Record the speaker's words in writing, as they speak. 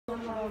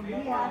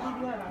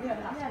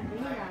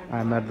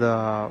I'm at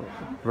the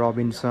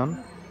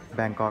Robinson,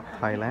 Bangkok,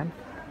 Thailand.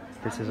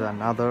 This is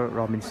another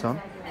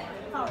Robinson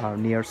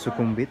near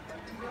Sukumvit.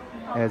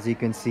 As you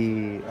can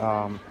see,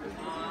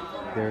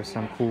 there are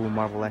some cool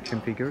Marvel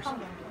action figures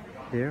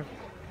there.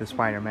 The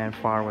Spiderman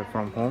Far Away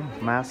From Home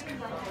mask,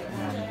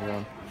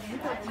 and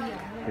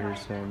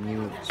there's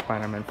new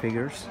Spiderman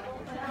figures.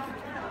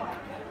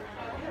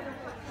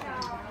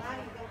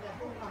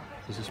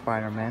 This is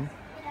Spider-Man,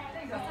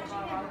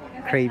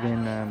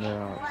 Craven, and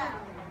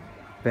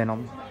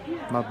Venom,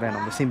 not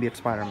Venom, the symbiote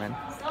Spider-Man.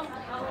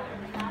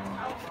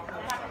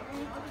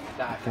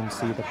 You can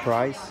see the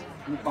price.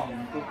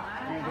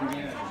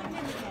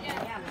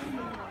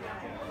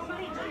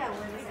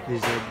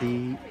 These are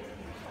the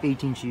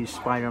 8-inch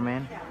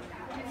Spider-Man,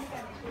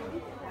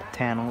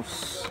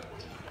 Thanos,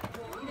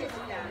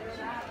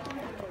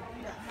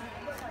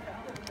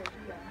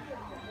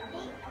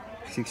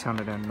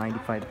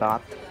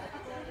 $695.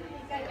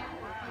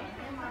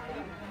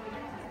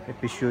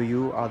 Let me show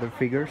you other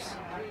figures.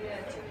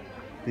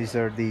 These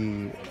are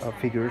the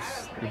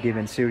figures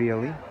given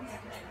serially.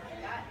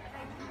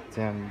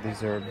 Then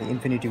these are the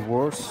Infinity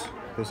Wars.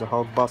 There's a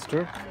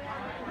Hulkbuster.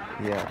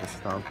 Yeah, this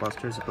is the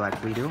Hulkbuster. It's a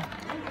Black Widow.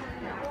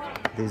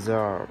 These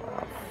are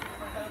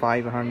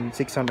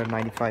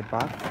 695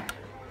 baht.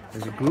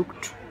 There's a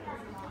Groot.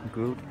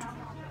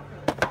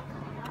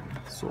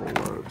 So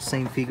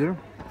same figure.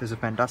 There's a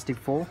Fantastic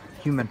Four,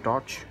 Human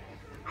Torch.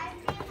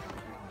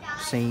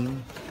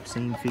 Same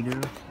figure.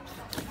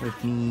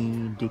 Let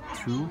me dig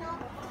through.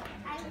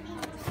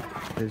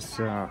 There's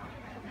I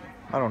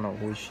don't know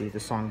who is she. The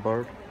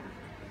Songbird.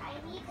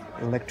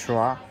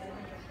 Electra.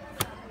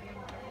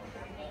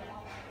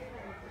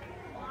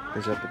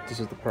 This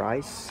is the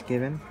price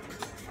given.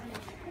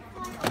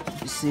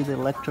 You see the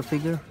Electra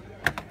figure?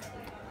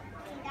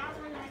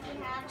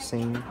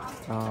 Same.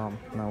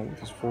 No,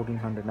 it's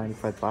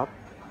 1495 baht.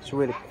 It's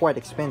really quite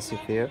expensive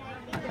here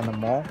in the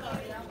mall.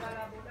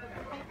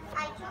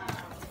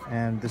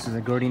 And this is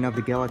a Guardian of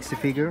the Galaxy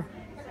figure.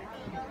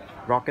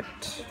 Rocket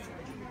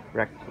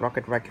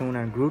Raccoon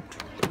and Groot.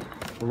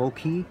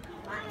 Loki,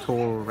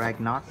 Thor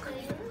Ragnarok.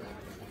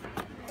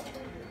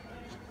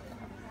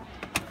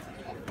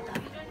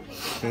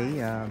 Okay,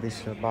 this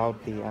is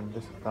about the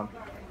this is the, you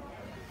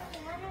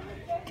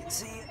can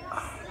see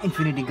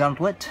Infinity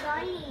Gauntlet,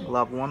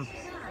 Love One,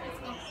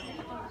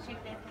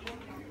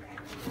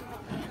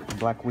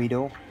 Black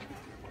Widow,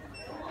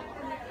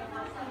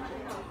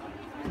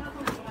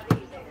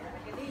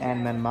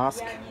 Ant-Man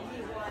mask,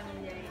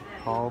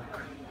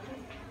 Hulk,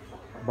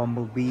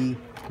 Bumblebee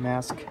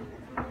mask,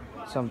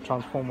 some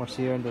Transformers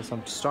here, and there's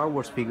some Star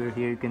Wars figure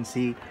here. You can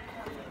see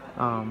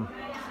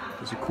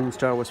there's a cool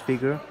Star Wars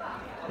figure.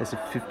 There's a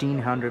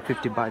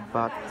 1550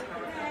 baht.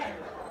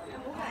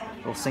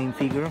 Same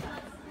figure,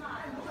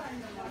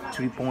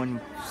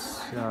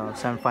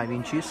 3.75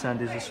 inches, and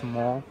this is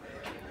small.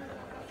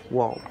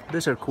 Wow,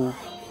 these are cool.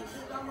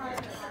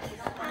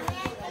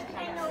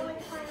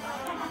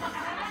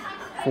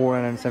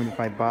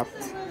 475 baht.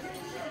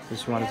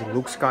 This one is a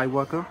Luke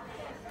Skywalker.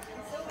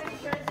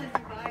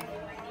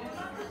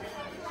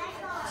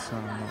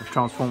 Some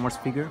Transformers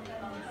figure,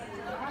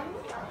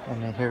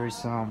 and then here is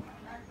some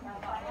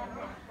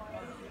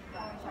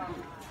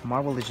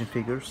Marvel Legend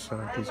figures.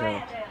 These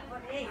are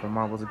from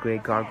Marvel's The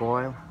Great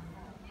Gargoyle,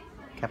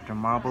 Captain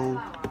Marvel,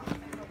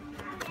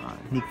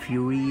 Nick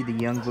Fury, the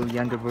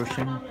younger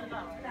version.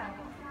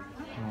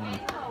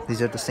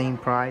 These are the same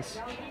price,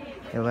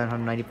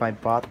 1195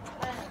 baht.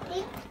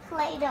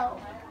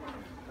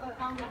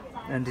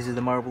 And this is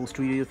the Marvel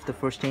Studios of the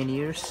first 10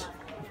 years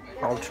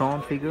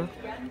Ultron figure.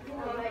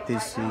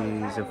 This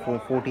is a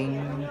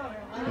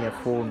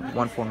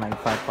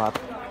 1495 baht.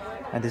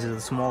 And this is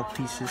the small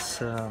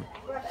pieces.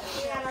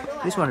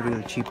 This one is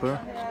really cheaper,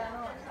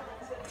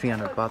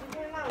 300 baht.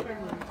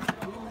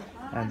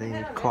 And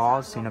the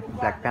claws,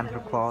 Black Panther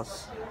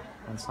claws,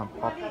 and some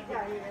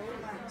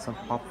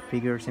pop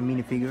figures and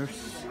mini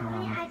figures.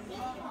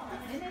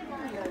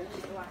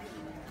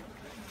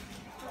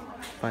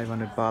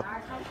 500 baht.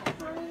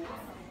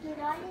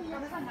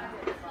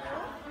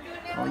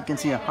 Oh, you can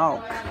see a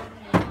Hulk.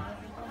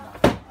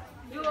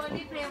 You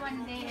only play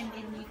one day and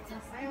then you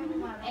just end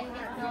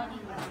it.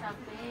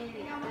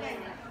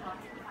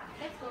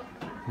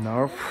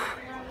 Nerf.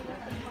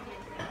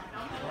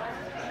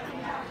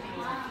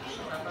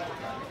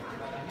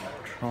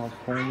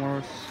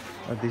 Transformers.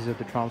 These are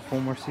the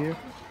Transformers here.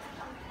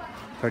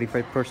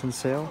 35%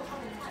 sale.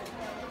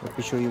 Let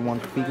me show you one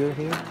figure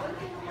here.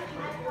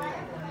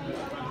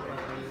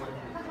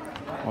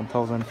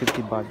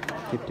 1050 baht.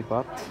 50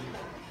 baht.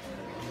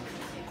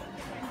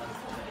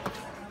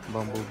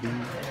 Bumblebee.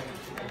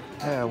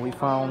 Yeah, we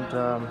found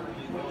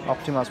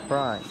Optimus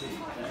Prime.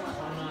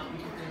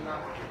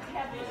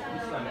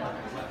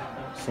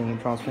 Same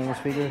Transformers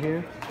figure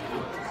here.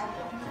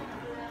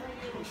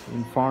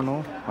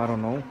 Inferno. I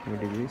don't know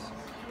what it is.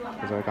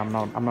 Because like I'm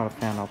not a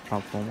fan of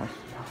Transformers.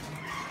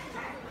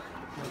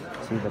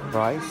 See the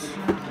price.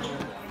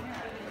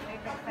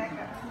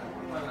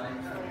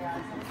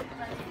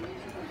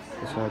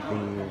 These are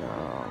the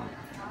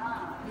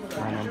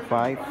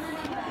 555.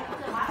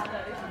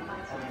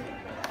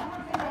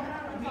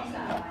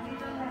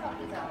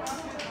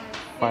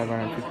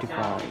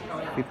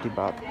 $555, 50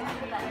 baht.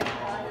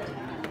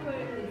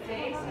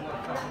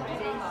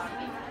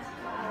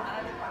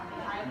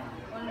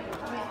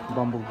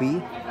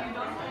 Bumblebee.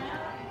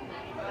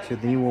 So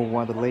the newer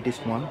one, the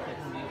latest one.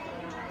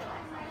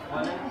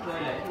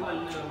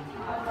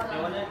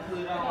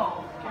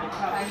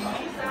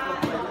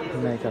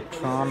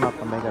 Megatron, not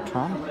the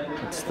Megatron.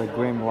 It's the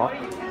Grimlock.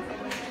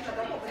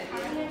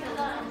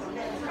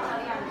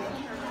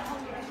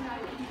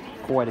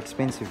 Quite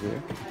expensive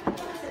here.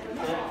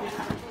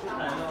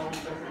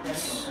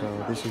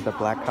 So this is the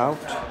Blackout.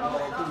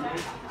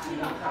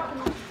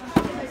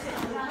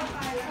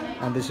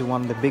 And this is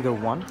one, the bigger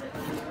one.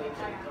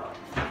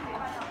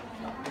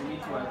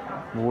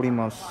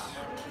 Rodimus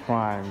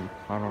Prime.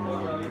 I don't know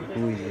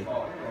who is it.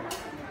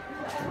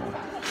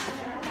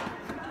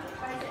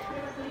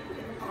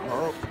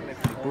 Oh, let me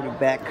put it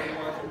back.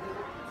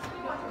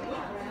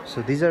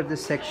 So these are the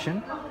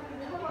section,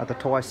 the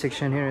toy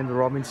section here in the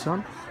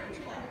Robinson.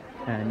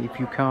 And if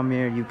you come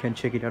here, you can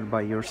check it out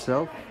by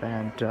yourself.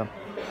 And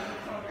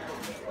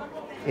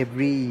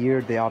every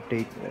year they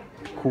update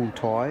cool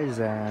toys.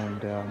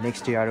 And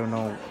next year, I don't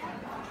know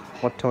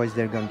what toys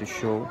they're going to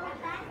show.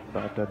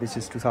 But this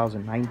is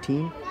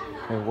 2019.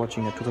 We're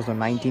watching a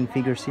 2019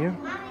 figures here.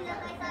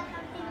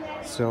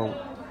 So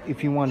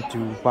if you want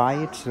to buy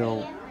it,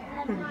 so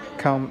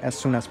come as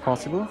soon as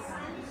possible.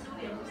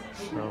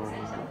 So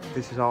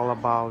this is all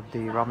about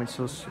the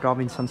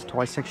Robinson's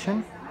toy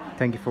section.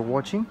 Thank you for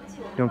watching.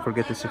 Don't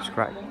forget to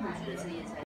subscribe.